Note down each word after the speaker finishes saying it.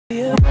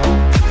Hello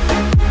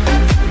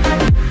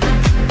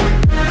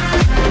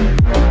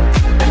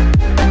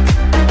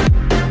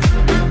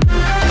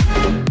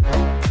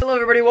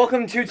everybody,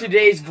 welcome to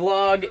today's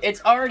vlog.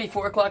 It's already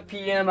 4:00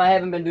 p.m. I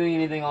haven't been doing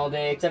anything all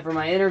day except for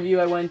my interview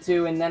I went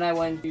to, and then I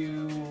went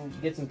to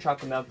get some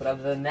chocolate milk, but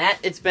other than that,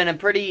 it's been a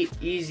pretty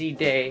easy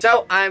day.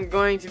 So I'm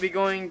going to be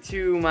going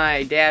to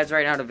my dad's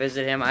right now to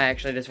visit him. I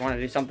actually just want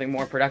to do something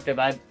more productive.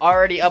 I've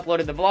already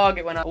uploaded the vlog.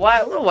 It went up a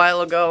little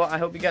while ago. I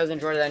hope you guys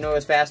enjoyed it. I know it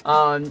was fast.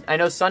 I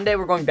know Sunday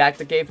we're going back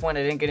to Cave Point.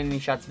 I didn't get any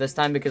shots this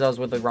time because I was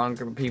with the wrong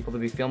group of people to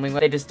be filming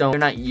with. They're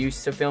not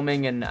used to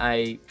filming, and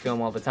I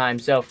film all the time,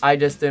 so I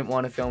just didn't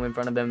want to film in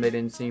front of them. They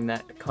didn't seem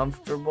that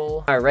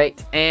comfortable. All right,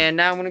 and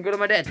now I'm gonna go to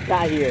my dad.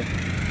 Got here.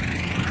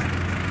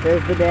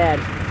 There's the dad.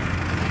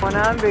 What's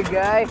going on, big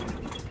guy?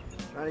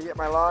 Trying to get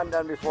my lawn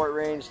done before it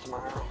rains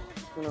tomorrow.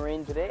 It's gonna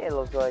rain today, it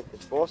looks like.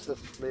 It's supposed to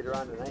later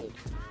on tonight.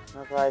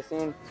 That's what I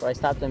seen. So I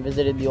stopped and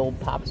visited the old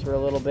Pops for a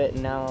little bit,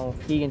 and now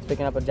Keegan's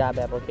picking up a job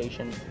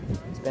application.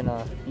 It's been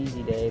a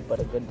easy day, but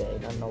a good day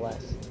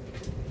nonetheless.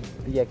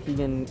 But yeah,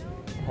 Keegan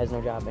has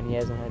no job, and he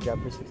hasn't had a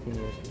job for 16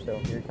 years. So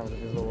here he comes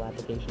with his little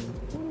application.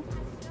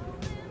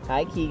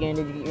 Hi Keegan,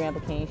 did you get your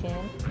application?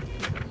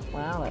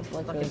 Wow, that's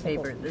like fucking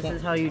paper. This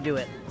is how you do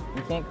it.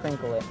 You can't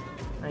crinkle it.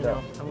 I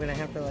know. I'm gonna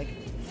have to like.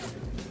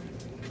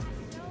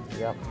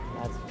 Yep,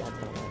 that's gonna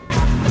work.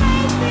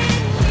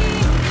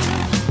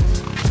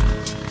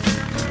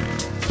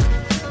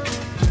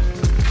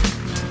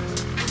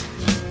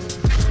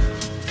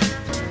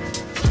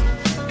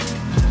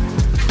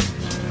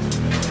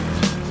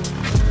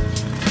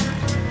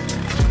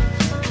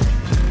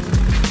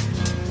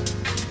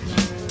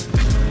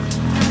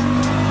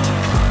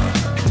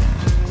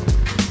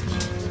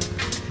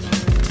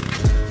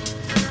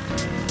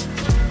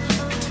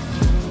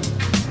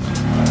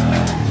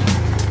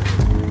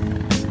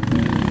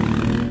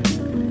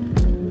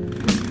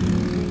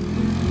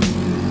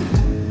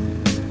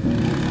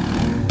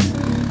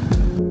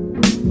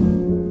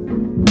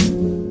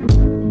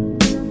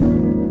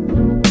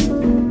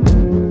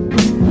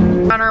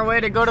 On our way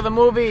to go to the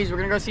movies. We're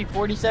gonna go see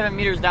 47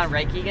 Meters Down,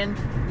 right, Keegan?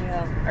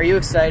 Yeah. Are you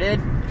excited?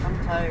 I'm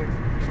tired.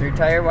 You're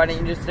tired? Why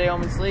didn't you just stay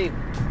home and sleep?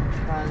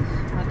 Because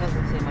that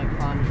doesn't seem like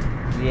fun.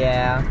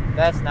 Yeah,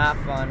 that's not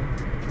fun.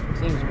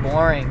 Seems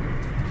boring.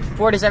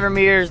 47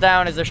 Meters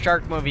Down is a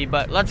shark movie,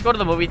 but let's go to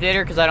the movie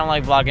theater because I don't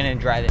like vlogging and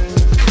driving.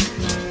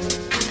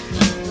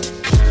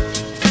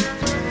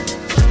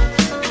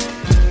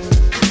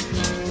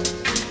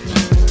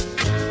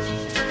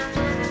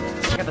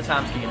 Look at the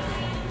Tom's, Keegan.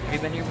 Have you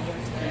been here before?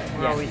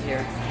 We're always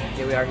here.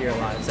 Yeah, we are here a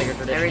lot. It's like a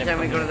tradition. Every time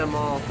we go to the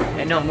mall.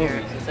 And no,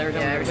 movies. It's every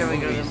time every time we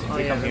go to the mall.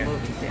 we Yeah, come the here.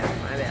 movies. Yeah,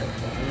 my bad.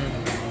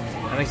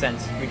 That makes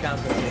sense. We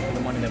constantly for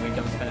the money that we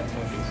don't spend at the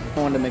movies. I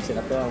wanted to mix it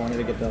up though. I wanted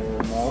to get the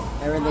little mall.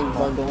 Everything's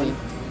bungling.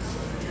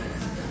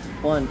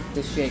 1,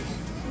 this shakes.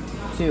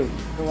 2,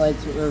 the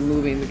lights are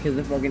moving because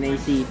the fucking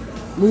AC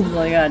moves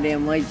like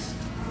goddamn lights,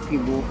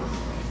 people.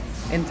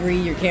 And 3,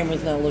 your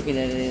camera's not looking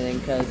at anything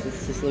because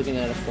it's just looking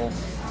at a full.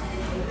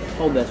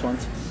 Hold this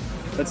once.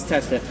 Let's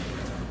test it.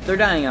 They're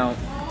dying out.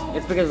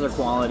 It's because of their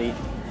quality.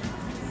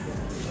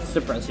 It's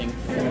depressing.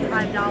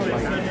 $5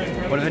 on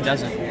it. What if it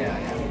doesn't?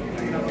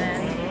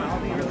 Then I'll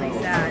be really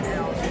sad and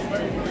I'll just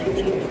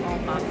really cheap all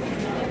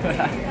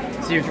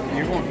popcorn. So you're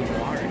going for the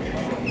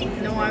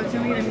large. No, I was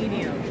doing a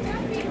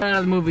medium. Out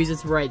of the movies,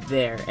 it's right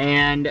there.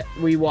 And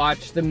we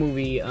watched the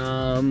movie,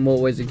 what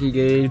was it,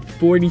 Keegan?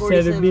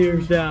 47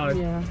 Meters Down.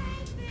 Yeah.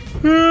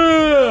 I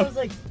Yeah. was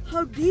like,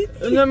 how deep?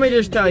 Let me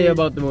just tell you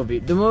about the movie.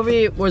 The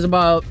movie was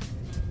about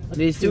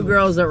these 2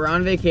 girls that were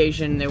on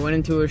vacation. They went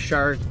into a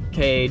shark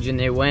cage and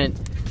they went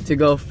to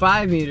go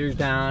 5 meters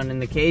down,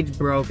 and the cage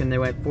broke and they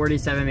went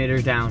 47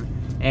 meters down,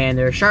 and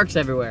there are sharks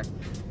everywhere.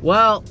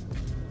 Well,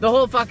 the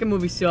whole fucking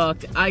movie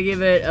sucked. I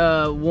give it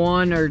a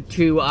 1 or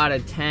 2 out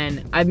of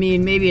 10. I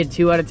mean, maybe a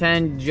 2 out of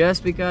 10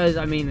 just because,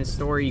 I mean, the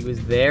story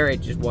was there.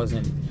 It just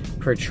wasn't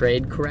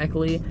portrayed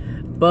correctly.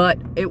 But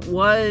it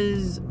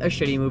was a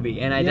shitty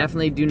movie, and I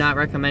definitely do not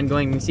recommend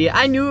going and see it.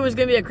 I knew it was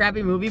going to be a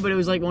crappy movie, but it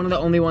was like one of the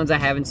only ones I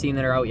haven't seen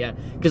that are out yet.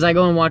 Because I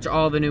go and watch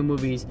all the new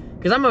movies.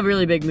 Because I'm a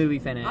really big movie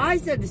fan. I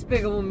said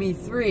Despicable Me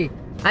 3.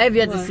 I have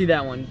yet to see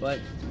that one,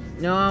 but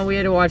no, we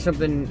had to watch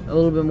something a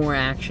little bit more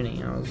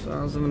action-y.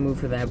 I was in the mood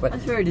for that, but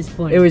That's very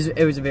disappointing. it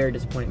was a very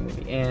disappointing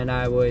movie, and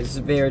I was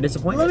very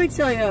disappointed. Let me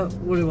tell you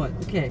what it was.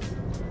 Okay.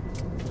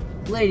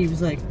 Lady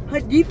was like, how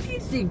deep do you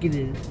think it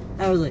is?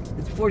 I was like,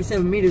 it's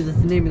 47 meters, that's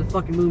the name of the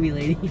fucking movie,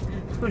 lady.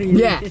 What do you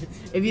think?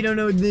 If you don't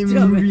know what the name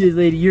of the movie is,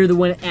 lady, you're the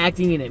one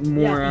acting in it,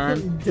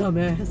 moron. Yeah,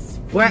 dumbass.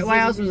 Why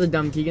else was it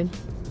dumb, Keegan?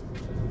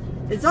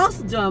 It's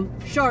also dumb.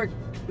 Shark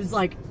was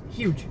like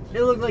huge.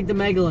 It looked like the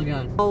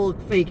Megalodon. All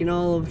look fake in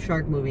all of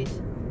shark movies.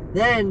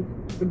 Then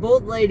the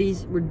both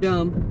ladies were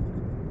dumb,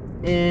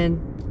 and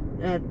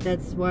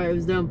that's why it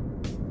was dumb.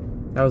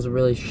 That was a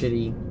really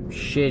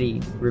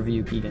shitty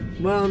review, Keegan.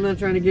 Well, I'm not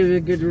trying to give it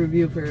a good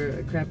review for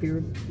a crappy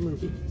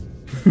movie.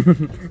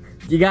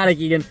 You got it,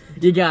 Keegan.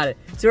 You got it.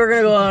 So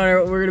we're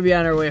gonna be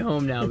on our way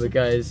home now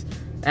because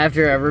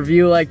After a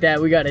review like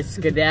that, we gotta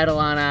skedaddle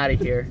on out of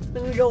here.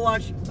 Then we go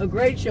watch a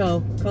great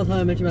show called How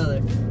I Met Your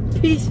Mother.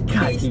 Peace,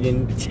 God, peace,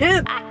 Keegan.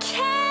 tip.